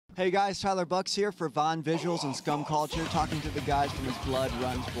Hey guys, Tyler Bucks here for VonVisuals and Scum Culture, talking to the guys from As Blood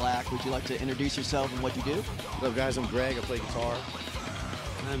Runs Black. Would you like to introduce yourself and what you do? What's up guys, I'm Greg, I play guitar.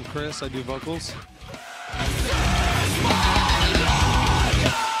 I'm Chris, I do vocals.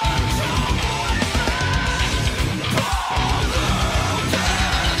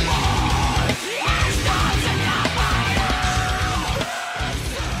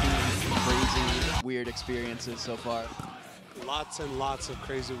 Crazy, weird experiences so far. Lots and lots of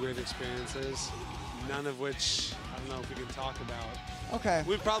crazy, weird experiences, none of which I don't know if we can talk about. Okay.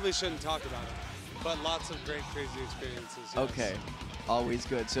 We probably shouldn't talk about it, but lots of great, crazy experiences. Yes. Okay, always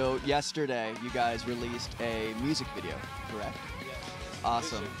good. So yesterday, you guys released a music video, correct? Yes.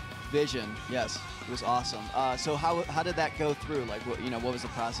 Awesome. Vision, yes, it was awesome. So how did that go through? Like, what was the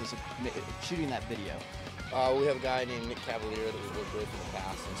process of shooting that video? We have a guy named Nick Cavalier that we've worked with in the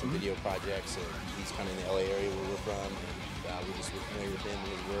past on some video projects, and he's kind of in the LA area where we're from. We just were familiar with him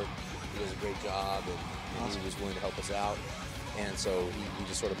and his work. He does a great job, and he was willing to help us out. And so we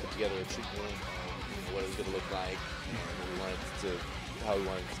just sort of put together a treatment of what it was going to look like, and how we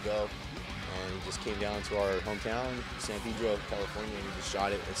wanted it to go. And he just came down to our hometown, San Pedro, California, and we just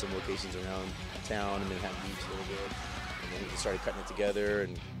shot it at some locations around town and Manhattan Beach a little bit. And then we just started cutting it together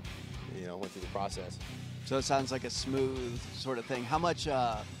and went through the process. So it sounds like a smooth sort of thing. How much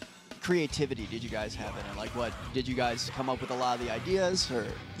creativity did you guys have in it? Like, what did you guys come up with a lot of the ideas, or?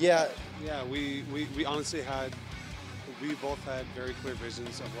 Yeah, we honestly we both had very clear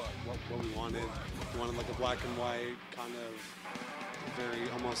visions of what we wanted. We wanted like a black and white kind of very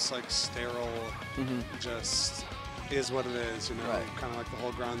almost like sterile, just is what it is, Right. Kind of like the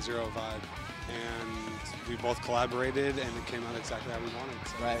whole Ground Zero vibe. And we both collaborated, and it came out exactly how we wanted.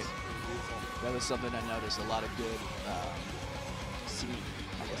 So Right. it was beautiful. That was something I noticed. A lot of good scene,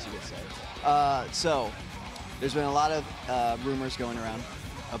 I guess you could say. So there's been a lot of rumors going around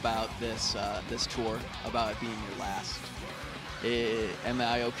about this tour, about it being your last. Am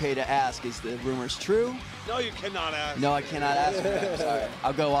I okay to ask? Is the rumors true? No, you cannot ask. No, I cannot ask. Okay, sorry,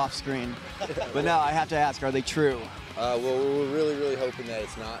 I'll go off screen. But no, I have to ask. Are they true? Well, we're really hoping that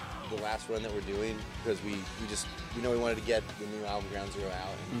it's not the last run that we're doing, because we wanted to get the new album Ground Zero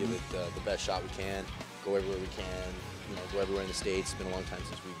out and give it the best shot we can, go everywhere we can, go everywhere in the States. It's been a long time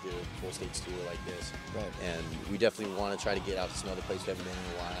since we did a full States tour like this. Right. And we definitely want to try to get out to some other places we haven't been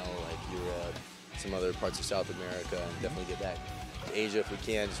in a while, like Europe, some other parts of South America, and definitely get back to Asia if we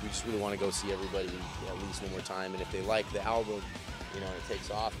can. We just really want to go see everybody at least one more time. And if they like the album, and it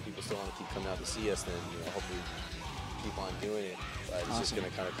takes off, and people still want to keep coming out to see us, then hopefully keep on doing it. But it's just going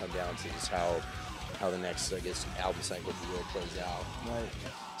to kind of come down to just how the next, I guess, album cycle, if you will, plays out. Right.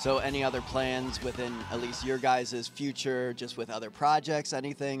 So any other plans within at least your guys' future, just with other projects,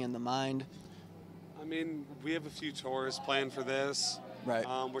 anything in the mind? I mean, we have a few tours planned for this. Right.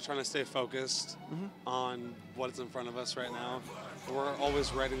 We're trying to stay focused on what's in front of us right now. We're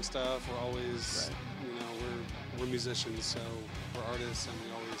always writing stuff. We're always, we're musicians, so we're artists, and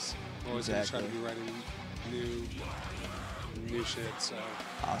we're always going to try to be writing new shit. So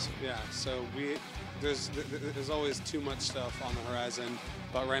Awesome. yeah. So there's always too much stuff on the horizon,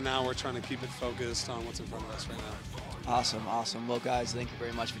 but right now we're trying to keep it focused on what's in front of us right now. Awesome, awesome. Well, guys, thank you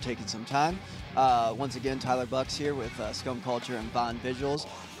very much for taking some time. Once again, Tyler Bucks here with Scum Culture and VonVisuals,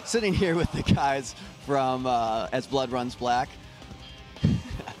 sitting here with the guys from As Blood Runs Black.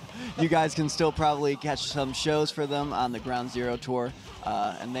 You guys can still probably catch some shows for them on the Ground Zero tour.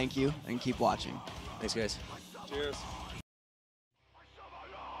 And thank you, and keep watching. Thanks, guys. Cheers.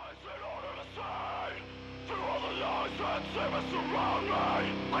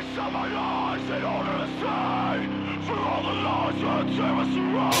 I shut my eyes in order to see through all the lies that tear us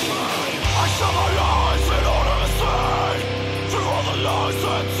around me. I shut my eyes in order to see through all the lies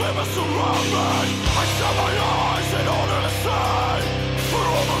that tear us around me. I shut my eyes.